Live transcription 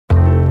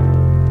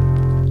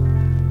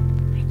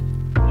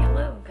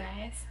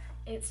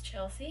it's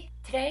Chelsea.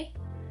 Today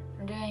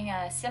I'm doing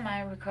a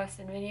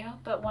semi-requested video,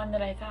 but one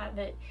that I thought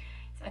that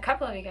a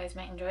couple of you guys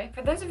might enjoy.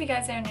 For those of you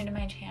guys that are new to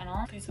my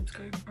channel, please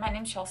subscribe. My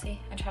name's Chelsea.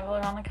 I travel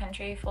around the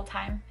country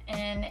full-time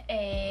in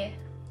a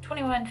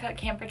 21-foot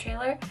camper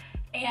trailer,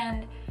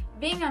 and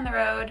being on the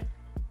road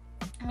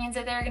means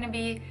that there are going to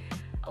be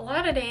a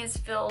lot of days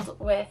filled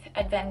with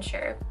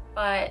adventure,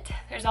 but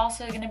there's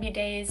also going to be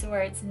days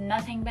where it's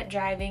nothing but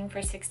driving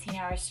for 16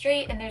 hours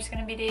straight, and there's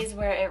going to be days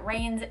where it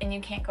rains and you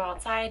can't go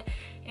outside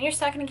and you're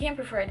stuck in a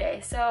camper for a day.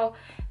 So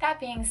that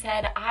being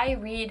said, I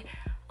read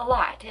a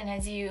lot, and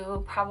as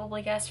you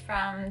probably guessed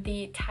from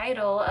the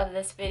title of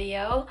this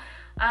video,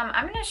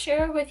 I'm going to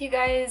share with you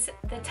guys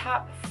the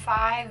top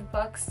 5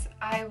 books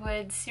I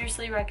would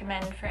seriously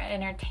recommend for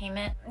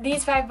entertainment.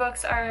 These 5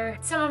 books are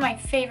some of my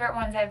favorite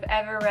ones I've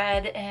ever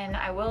read, and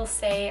I will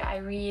say I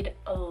read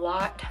a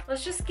lot.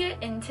 Let's just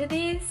get into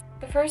these.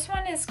 The first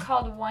one is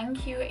called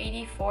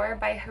 1Q84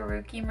 by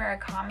Haruki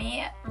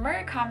Murakami.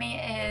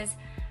 Murakami is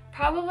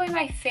probably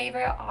my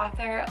favorite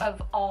author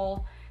of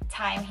all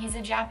time. He's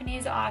a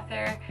Japanese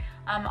author.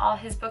 All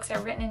his books are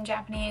written in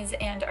Japanese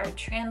and are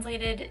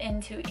translated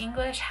into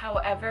English.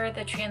 However,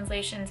 the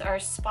translations are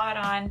spot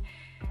on.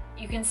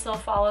 You can still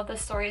follow the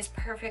stories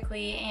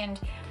perfectly, and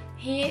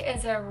he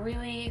is a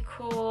really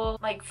cool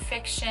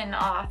fiction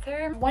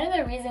author. One of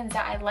the reasons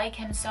that I like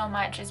him so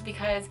much is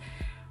because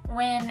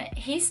when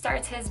he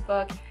starts his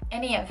book,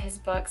 any of his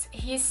books,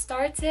 he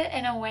starts it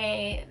in a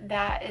way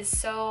that is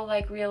so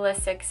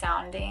realistic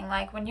sounding.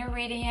 Like when you're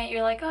reading it,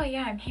 you're like, oh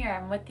yeah, I'm here,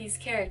 I'm with these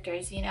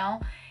characters, you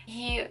know?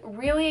 He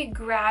really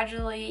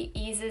gradually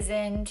eases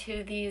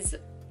into these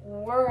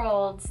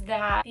worlds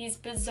that these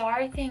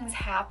bizarre things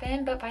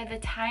happen, but by the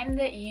time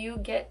that you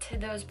get to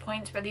those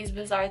points where these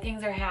bizarre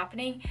things are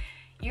happening,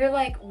 you're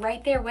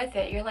right there with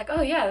it. You're like,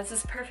 oh yeah, this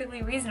is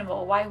perfectly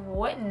reasonable. Why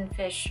wouldn't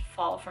fish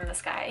fall from the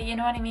sky? You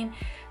know what I mean?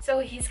 So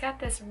he's got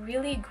this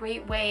really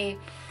great way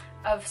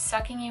of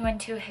sucking you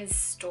into his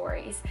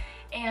stories.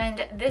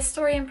 And this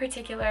story in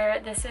particular,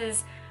 this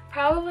is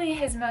probably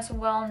his most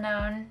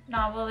well-known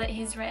novel that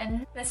he's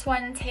written. This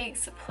one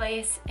takes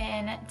place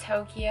in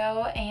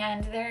Tokyo,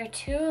 and there are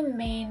 2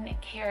 main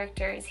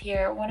characters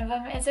here. One of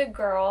them is a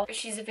girl.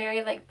 She's a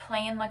very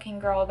plain-looking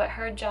girl, but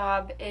her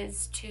job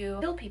is to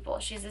kill people.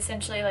 She's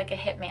essentially like a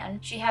hitman.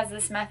 She has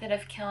this method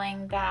of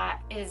killing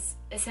that is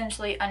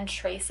essentially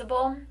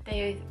untraceable.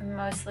 They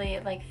mostly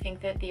think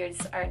that these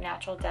are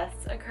natural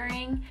deaths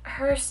occurring.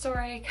 Her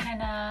story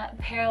kind of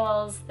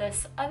parallels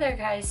this other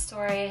guy's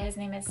story. His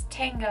name is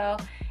Tango,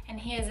 and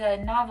he is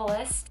a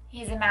novelist.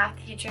 He's a math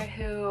teacher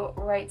who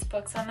writes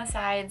books on the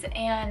sides,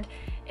 and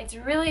it's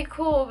really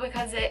cool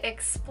because it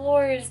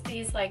explores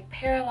these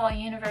parallel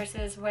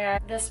universes where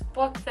this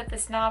book that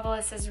this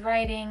novelist is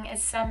writing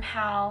is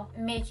somehow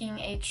making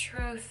a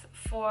truth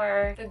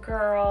for the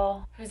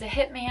girl who's a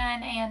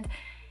hitman, and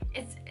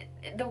it's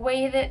the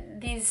way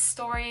that these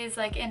stories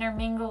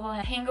intermingle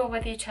and tangle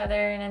with each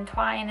other and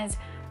entwine is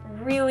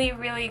really,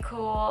 really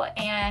cool,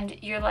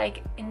 and you're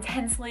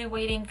intensely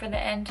waiting for the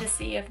end to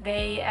see if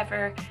they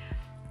ever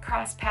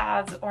cross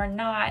paths or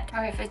not,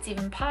 or if it's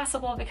even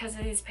possible because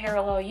of these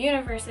parallel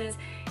universes.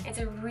 It's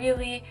a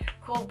really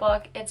cool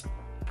book. It's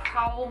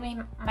probably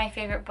my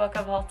favorite book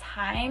of all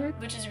time,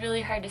 which is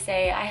really hard to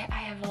say. I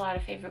have a lot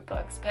of favorite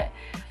books, but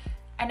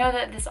I know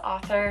that this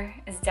author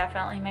is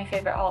definitely my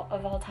favorite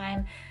of all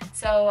time.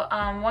 So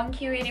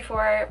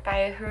 1Q84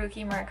 by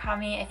Haruki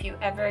Murakami, if you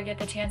ever get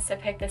the chance to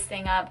pick this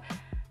thing up,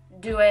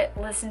 do it.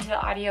 Listen to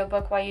the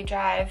audiobook while you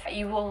drive.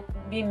 You will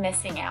be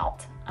missing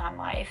out on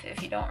life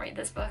if you don't read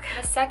this book.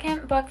 The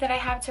second book that I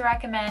have to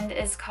recommend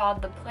is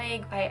called The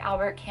Plague by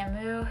Albert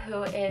Camus,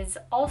 who is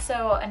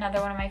also another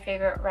one of my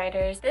favorite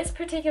writers. This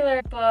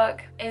particular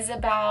book is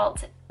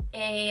about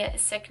a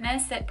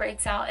sickness that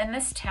breaks out in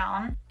this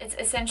town. It's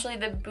essentially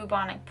the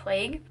bubonic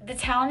plague. The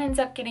town ends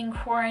up getting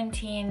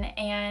quarantined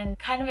and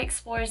kind of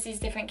explores these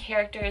different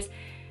characters,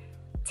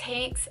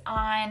 takes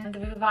on the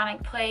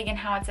bubonic plague and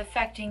how it's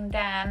affecting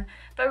them.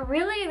 But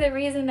really the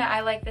reason that I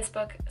like this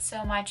book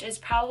so much is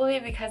probably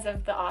because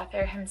of the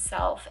author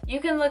himself. You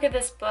can look at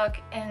this book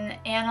and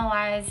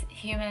analyze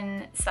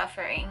human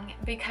suffering,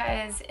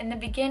 because in the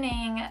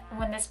beginning,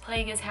 when this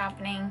plague is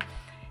happening,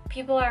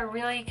 people are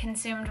really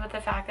consumed with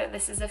the fact that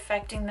this is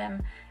affecting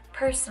them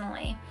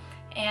personally,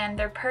 and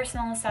their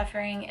personal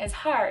suffering is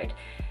hard.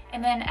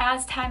 And then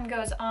as time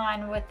goes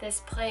on with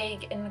this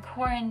plague and the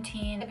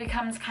quarantine, it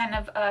becomes kind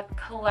of a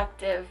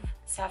collective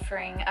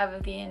suffering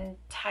of the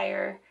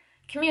entire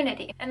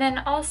community. And then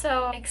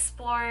also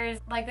explores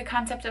the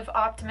concept of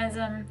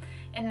optimism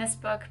in this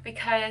book,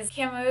 because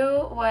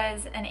Camus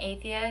was an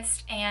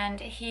atheist and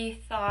he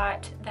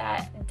thought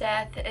that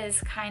death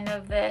is kind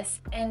of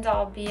this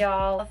end-all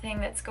be-all thing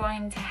that's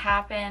going to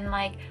happen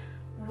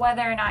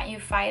whether or not you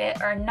fight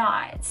it or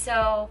not.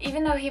 So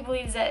even though he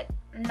believes that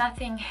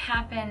nothing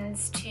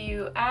happens to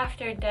you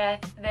after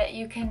death, that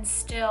you can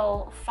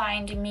still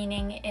find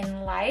meaning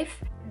in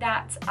life,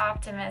 that's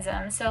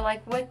optimism. So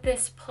with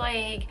this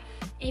plague,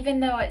 even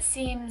though it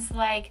seems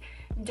like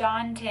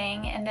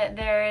daunting and that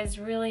there is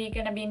really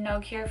going to be no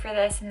cure for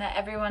this and that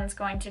everyone's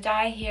going to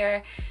die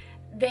here,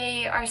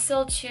 they are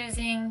still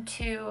choosing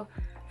to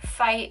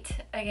fight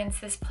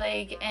against this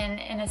plague and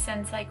in a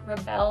sense like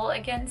rebel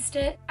against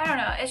it. I don't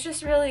know, it's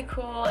just really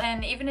cool.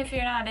 And even if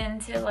you're not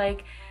into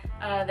like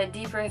the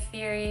deeper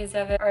theories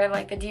of it or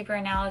like the deeper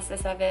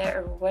analysis of it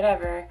or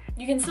whatever,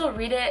 you can still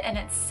read it and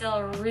it's still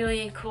a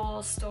really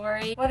cool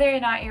story. Whether or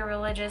not you're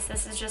religious,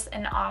 this is just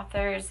an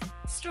author's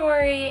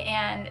story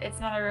and it's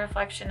not a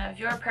reflection of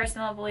your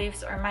personal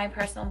beliefs or my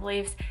personal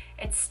beliefs.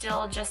 It's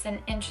still just an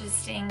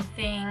interesting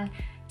thing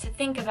to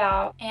think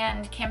about.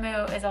 And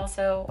Camus is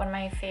also one of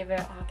my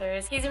favorite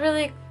authors. He's a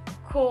really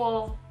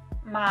cool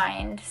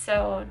mind,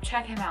 so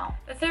check him out.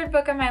 The third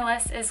book on my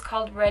list is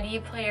called Ready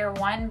Player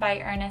One by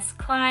Ernest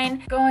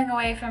Cline. Going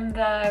away from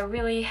the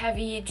really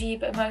heavy,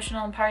 deep,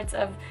 emotional parts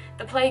of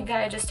the plague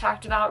that I just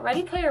talked about,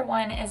 Ready Player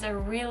One is a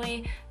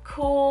really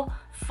cool,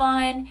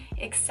 fun,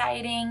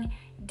 exciting,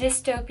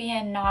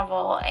 dystopian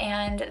novel,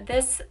 and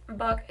this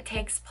book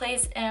takes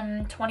place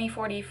in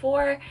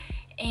 2044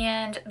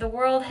 and the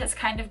world has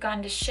kind of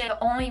gone to shit.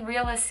 The only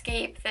real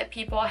escape that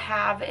people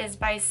have is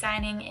by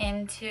signing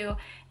into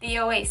the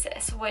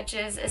Oasis, which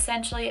is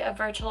essentially a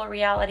virtual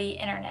reality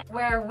internet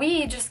where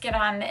we just get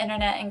on the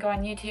internet and go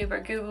on YouTube or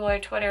Google or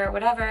Twitter or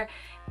whatever.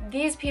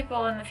 These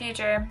people in the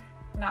future,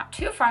 not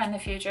too far in the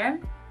future,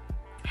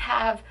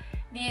 have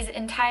these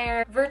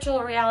entire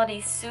virtual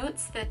reality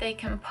suits that they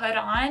can put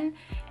on,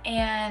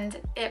 and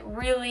it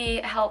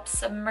really helps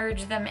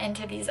submerge them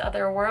into these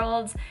other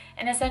worlds.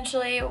 And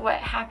essentially what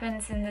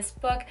happens in this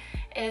book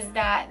is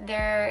that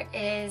there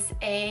is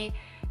a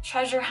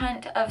treasure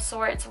hunt of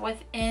sorts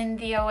within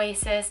the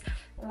Oasis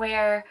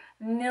where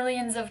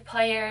millions of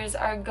players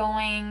are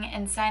going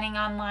and signing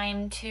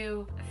online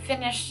to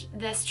finish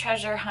this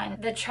treasure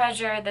hunt. The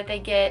treasure that they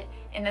get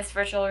in this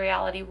virtual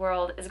reality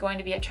world is going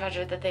to be a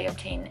treasure that they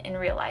obtain in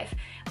real life,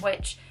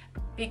 which,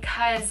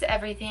 because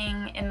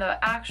everything in the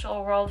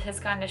actual world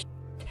has gone to shit,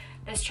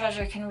 this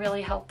treasure can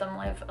really help them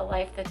live a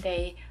life that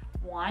they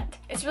want.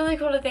 It's really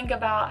cool to think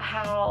about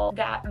how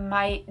that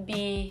might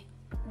be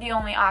the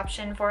only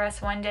option for us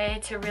one day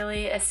to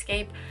really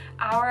escape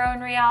our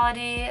own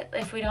reality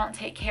if we don't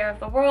take care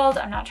of the world.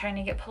 I'm not trying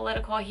to get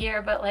political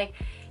here, but like,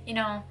 you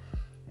know,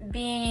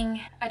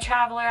 being a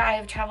traveler, I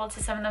have traveled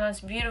to some of the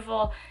most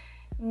beautiful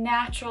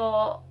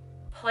natural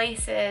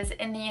places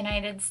in the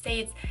United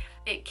States.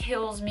 It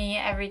kills me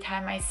every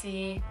time I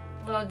see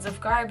loads of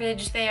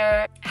garbage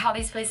there, how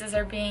these places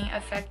are being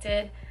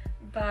affected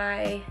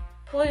by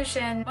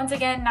pollution. Once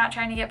again, not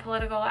trying to get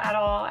political at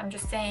all, I'm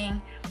just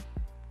saying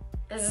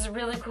this is a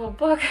really cool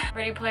book.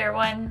 Ready Player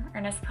One,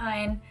 Ernest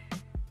Cline.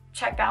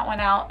 Check that one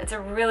out. It's a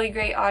really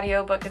great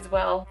audiobook as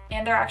well.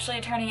 And they're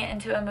actually turning it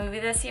into a movie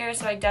this year,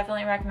 so I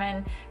definitely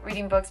recommend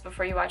reading books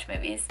before you watch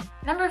movies.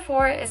 Number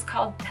 4 is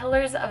called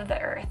Pillars of the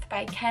Earth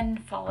by Ken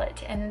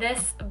Follett. And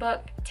this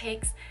book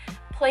takes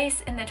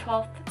place in the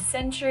 12th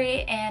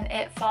century and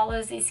it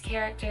follows these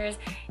characters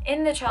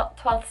in the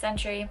 12th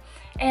century,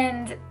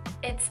 and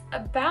it's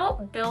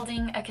about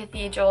building a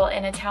cathedral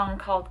in a town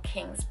called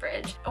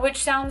Kingsbridge, which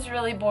sounds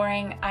really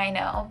boring, I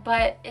know,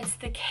 but it's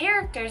the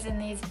characters in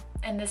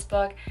this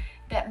book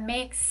that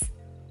makes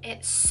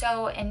it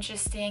so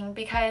interesting,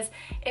 because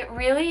it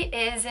really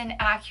is an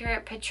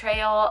accurate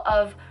portrayal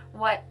of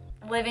what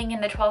living in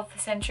the 12th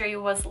century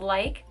was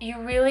like. You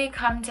really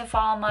come to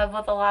fall in love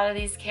with a lot of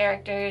these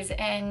characters,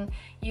 and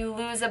you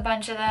lose a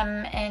bunch of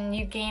them and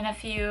you gain a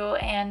few.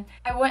 And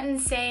I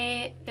wouldn't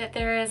say that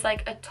there is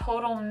like a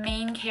total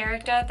main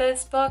character of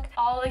this book.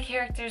 All the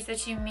characters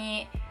that you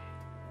meet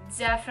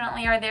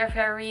definitely are there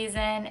for a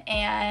reason,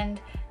 and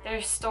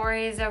their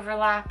stories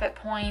overlap at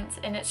points,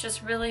 and it's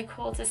just really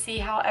cool to see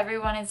how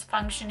everyone is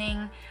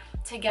functioning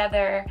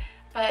together.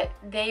 But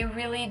they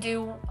really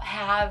do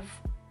have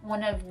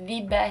one of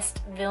the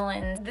best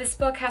villains. This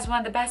book has one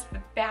of the best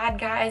bad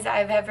guys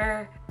I've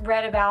ever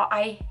read about.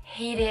 I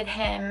hated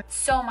him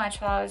so much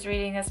while I was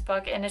reading this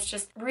book, and it's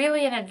just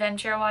really an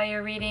adventure while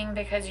you're reading,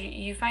 because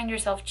you find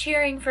yourself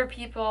cheering for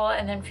people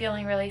and then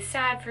feeling really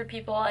sad for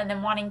people and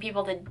then wanting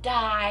people to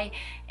die,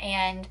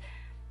 and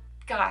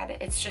God,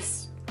 it's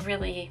just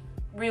really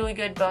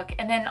good book.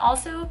 And then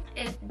also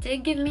it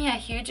did give me a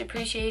huge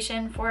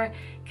appreciation for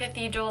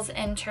cathedrals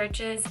and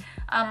churches.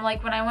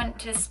 Like when I went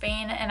to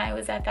Spain and I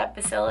was at that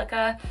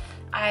basilica,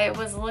 I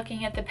was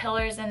looking at the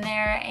pillars in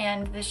there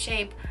and the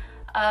shape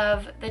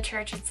of the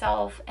church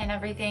itself and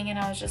everything, and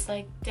I was just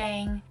like,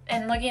 dang,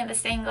 and looking at the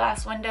stained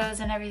glass windows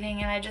and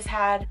everything, and I just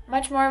had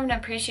much more of an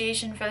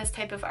appreciation for this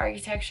type of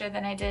architecture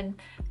than I did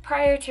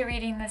prior to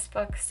reading this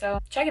book. So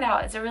check it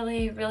out, it's a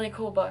really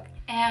cool book.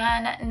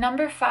 And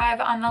number 5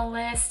 on the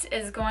list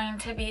is going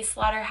to be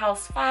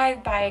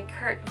Slaughterhouse-Five by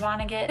Kurt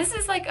Vonnegut. This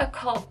is like a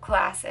cult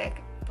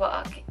classic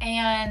book,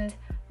 and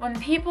when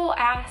people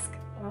ask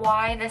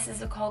why this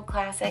is a cult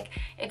classic.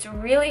 It's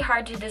really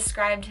hard to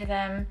describe to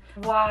them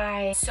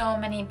why so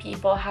many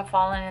people have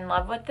fallen in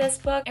love with this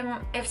book.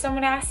 And if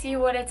someone asks you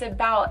what it's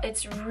about,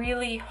 it's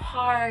really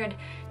hard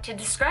to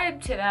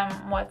describe to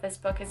them what this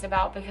book is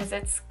about because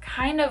it's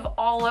kind of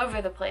all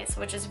over the place,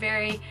 which is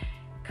very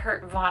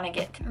Kurt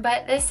Vonnegut.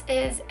 But this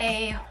is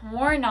a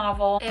war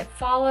novel. It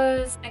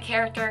follows a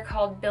character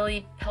called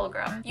Billy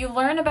Pilgrim. You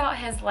learn about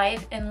his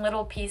life in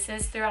little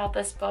pieces throughout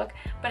this book,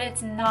 but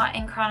it's not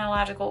in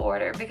chronological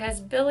order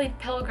because Billy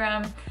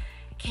Pilgrim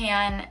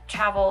can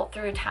travel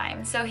through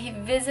time. So he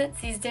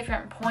visits these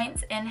different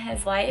points in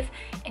his life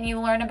and you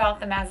learn about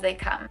them as they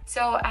come.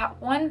 So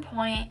at one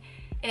point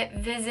it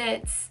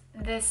visits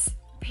this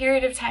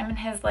period of time in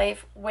his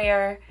life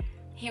where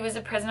he was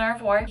a prisoner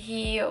of war.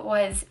 He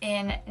was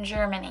in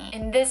Germany.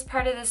 In this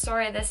part of the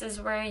story, this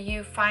is where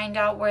you find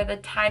out where the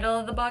title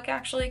of the book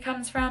actually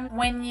comes from.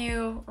 When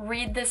you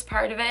read this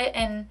part of it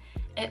and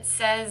it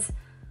says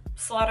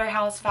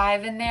Slaughterhouse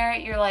 5 in there,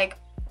 you're like,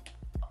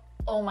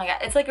 oh my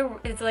god.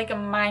 It's like a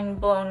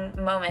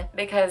mind-blown moment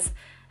because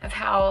of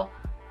how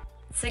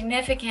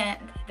significant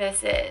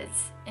this is.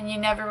 And you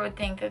never would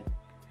think that,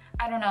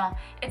 I don't know,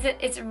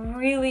 it's a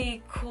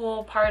really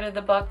cool part of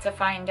the book to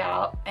find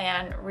out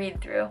and read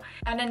through.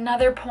 At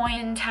another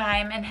point in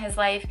time in his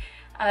life,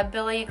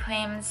 Billy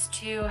claims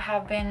to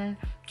have been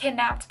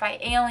kidnapped by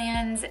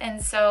aliens,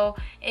 and so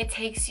it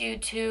takes you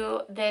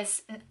to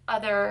this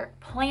other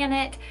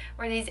planet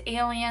where these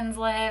aliens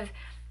live,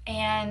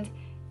 and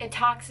it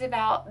talks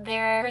about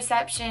their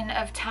perception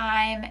of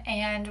time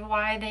and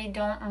why they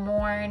don't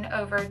mourn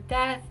over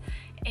death,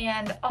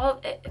 and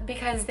all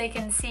because they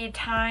can see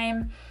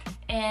time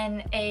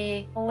in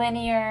a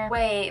linear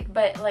way,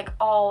 but like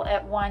all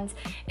at once.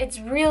 It's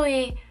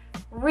really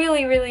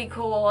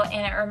cool,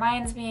 and it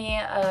reminds me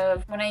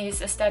of when I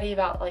used to study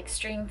about like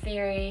string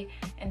theory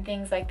and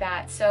things like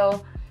that.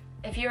 So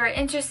if you are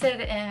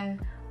interested in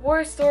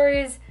war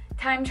stories,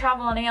 time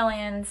travel, and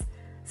aliens,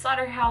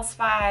 Slaughterhouse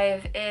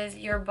 5 is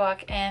your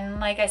book. And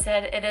like I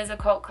said, it is a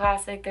cult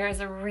classic. There's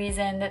a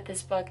reason that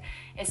this book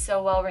is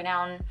so well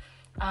renowned.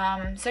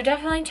 So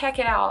definitely check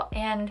it out.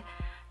 And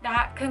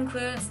that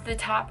concludes the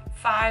top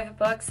 5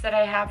 books that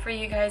I have for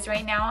you guys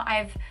right now.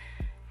 I've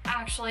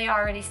actually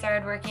already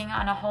started working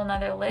on a whole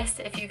nother list.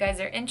 If you guys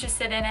are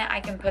interested in it, I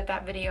can put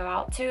that video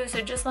out too.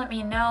 So just let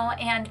me know,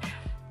 and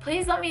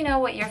please let me know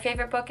what your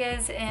favorite book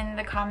is in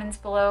the comments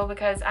below,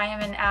 because I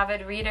am an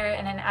avid reader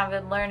and an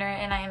avid learner,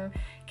 and I'm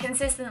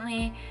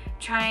consistently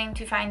trying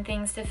to find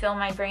things to fill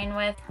my brain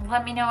with.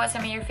 Let me know what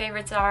some of your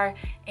favorites are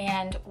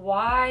and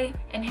why,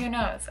 and who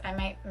knows, I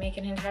might make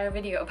an entire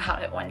video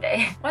about it one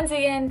day. Once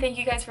again, thank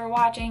you guys for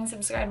watching.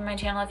 Subscribe to my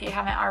channel if you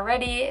haven't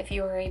already. If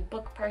you are a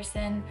book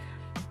person,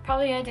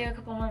 probably gonna do a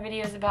couple more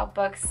videos about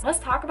books. Let's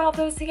talk about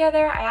those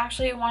together. I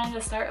actually wanted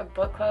to start a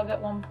book club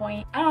at one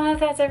point. I don't know if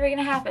that's ever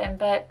gonna happen,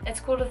 but it's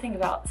cool to think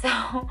about. So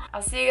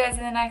I'll see you guys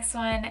in the next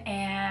one,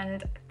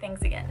 and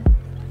thanks again.